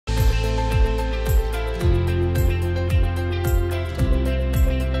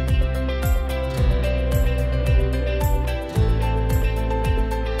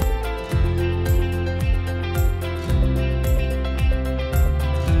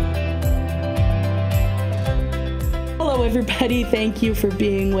Hello, everybody. Thank you for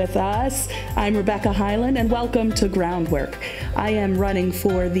being with us. I'm Rebecca Hyland, and welcome to Groundwork. I am running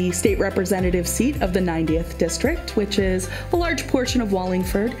for the state representative seat of the 90th District, which is a large portion of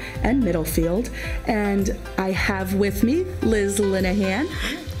Wallingford and Middlefield. And I have with me Liz Linehan,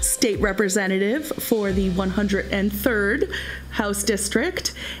 state representative for the 103rd House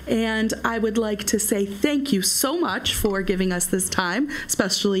District. And I would like to say thank you so much for giving us this time,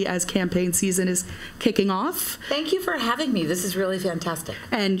 especially as campaign season is kicking off. Thank you for having me. This is really fantastic.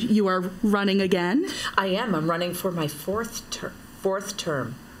 And you are running again? I am. I'm running for my fourth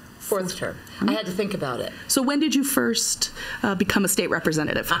term. I had to think about it. So when did you first become a state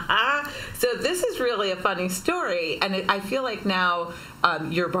representative? So this is really a funny story, and I feel like now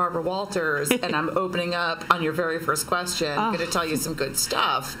you're Barbara Walters, and I'm opening up on your very first question. I'm going to tell you some good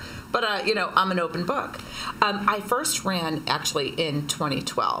stuff. But, I'm an open book. I first ran, actually, in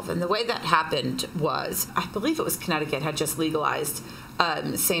 2012. And the way that happened was, I believe it was Connecticut had just legalized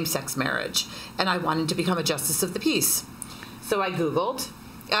same-sex marriage. And I wanted to become a justice of the peace. So I Googled,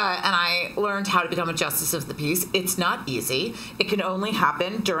 and I learned how to become a justice of the peace. It's not easy. It can only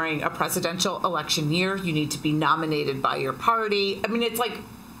happen during a presidential election year. You need to be nominated by your party. I mean, it's like,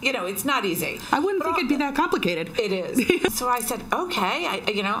 it's not easy. I wouldn't think it'd be that complicated. It is. So I said, okay,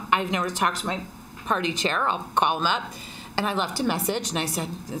 I've never talked to my party chair. I'll call him up. And I left a message, and I said,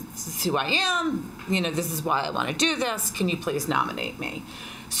 this is who I am. This is why I want to do this. Can you please nominate me?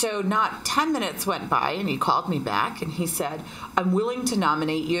 So not 10 minutes went by, and he called me back, and he said, I'm willing to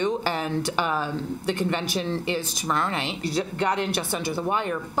nominate you, and the convention is tomorrow night. You got in just under the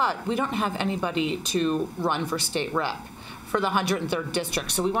wire, but we don't have anybody to run for state rep for the 103rd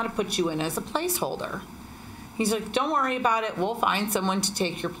District, so we want to put you in as a placeholder. He's like, don't worry about it. We'll find someone to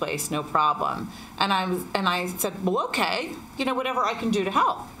take your place, no problem. And I said, well, okay, whatever I can do to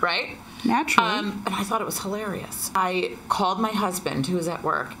help, right? Naturally. And I thought it was hilarious. I called my husband, who was at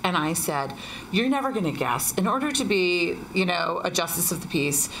work, and I said, you're never going to guess. In order to be, a justice of the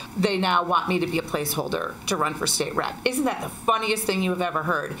peace, they now want me to be a placeholder to run for state rep. Isn't that the funniest thing you have ever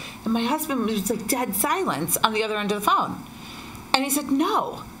heard? And my husband was like dead silence on the other end of the phone. And he said,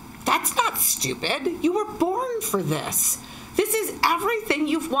 no, that's not stupid. You were born for this. This is everything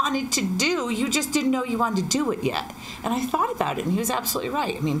you've wanted to do. You just didn't know you wanted to do it yet. And I thought about it, and he was absolutely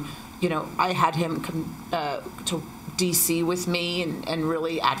right. I mean, I had him come to D.C. with me and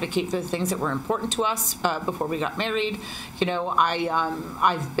really advocate for the things that were important to us before we got married.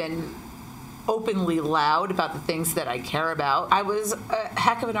 I've been openly loud about the things that I care about. I was a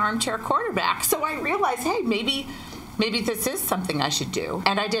heck of an armchair quarterback, so I realized, hey, maybe this is something I should do.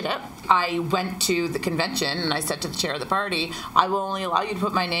 And I did it. I went to the convention, and I said to the chair of the party, I will only allow you to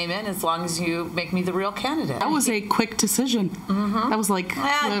put my name in as long as you make me the real candidate. That was a quick decision. Mm-hmm. That was like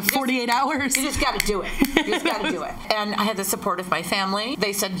 48 hours. You just got to do it. You just got to do it. And I had the support of my family.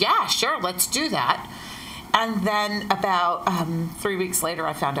 They said, yeah, sure, let's do that. And then about 3 weeks later,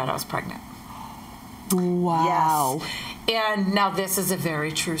 I found out I was pregnant. Wow. Yes. And now this is a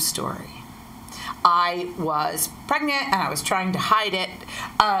very true story. I was pregnant, and I was trying to hide it,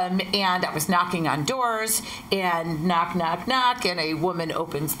 and I was knocking on doors, and knock, knock, knock, and a woman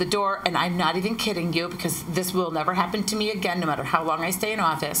opens the door, and I'm not even kidding you, because this will never happen to me again, no matter how long I stay in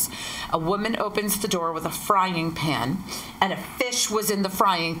office. A woman opens the door with a frying pan, and a fish was in the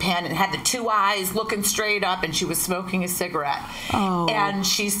frying pan, and had the two eyes looking straight up, and she was smoking a cigarette. Oh. And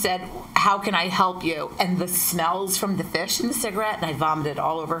she said, how can I help you? And the smells from the fish and the cigarette, and I vomited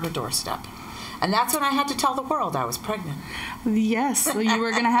all over her doorstep. And that's when I had to tell the world I was pregnant. Yes, so you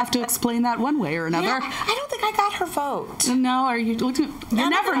were going to have to explain that one way or another. Yeah, I don't think I got her vote. No, you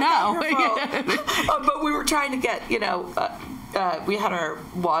never know. But we were trying to get, we had our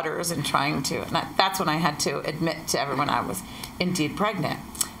waters and trying to, and that's when I had to admit to everyone I was indeed pregnant.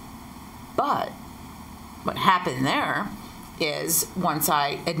 But what happened there is once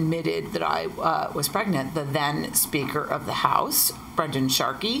I admitted that I was pregnant, the then Speaker of the House, Brendan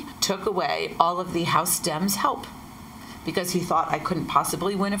Sharkey, took away all of the House Dems' help because he thought I couldn't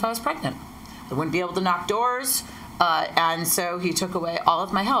possibly win if I was pregnant. I wouldn't be able to knock doors, and so he took away all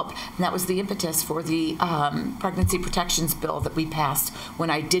of my help. And that was the impetus for the pregnancy protections bill that we passed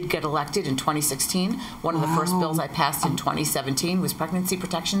when I did get elected in 2016. One of the first bills I passed in 2017 was pregnancy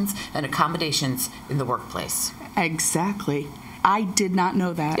protections and accommodations in the workplace. Exactly. I did not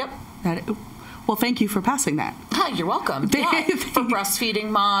know that. Yep. Well, thank you for passing that. You're welcome. For breastfeeding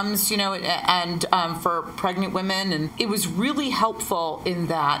moms, and for pregnant women. And it was really helpful in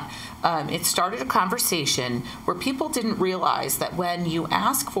that it started a conversation where people didn't realize that when you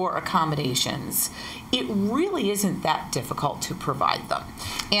ask for accommodations, it really isn't that difficult to provide them.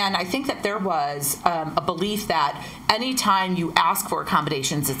 And I think that there was a belief that anytime you ask for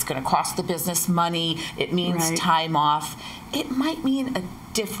accommodations, it's going to cost the business money, it means time off. It might mean a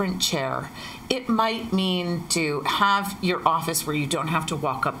different chair. It might mean to have your office where you don't have to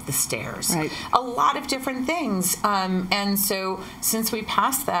walk up the stairs. A lot of different things. And so since we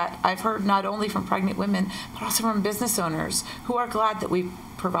passed that, I've heard not only from pregnant women, but also from business owners who are glad that we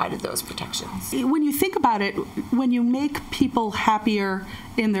provided those protections. When you think about it, when you make people happier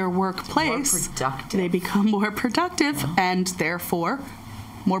in their workplace, they become more productive and therefore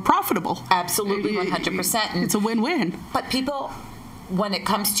more profitable. Absolutely, 100%. And it's a win-win. But people, when it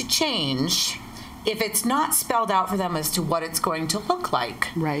comes to change, if it's not spelled out for them as to what it's going to look like,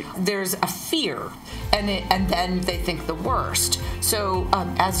 there's a fear, and then they think the worst. So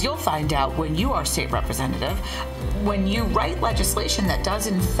as you'll find out when you are state representative, when you write legislation that does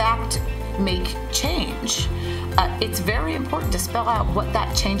in fact make change, it's very important to spell out what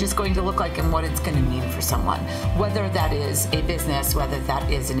that change is going to look like and what it's going to mean for someone, whether that is a business, whether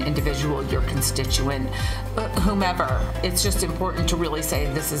that is an individual, your constituent, whomever. It's just important to really say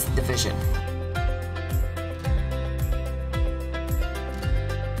this is the vision.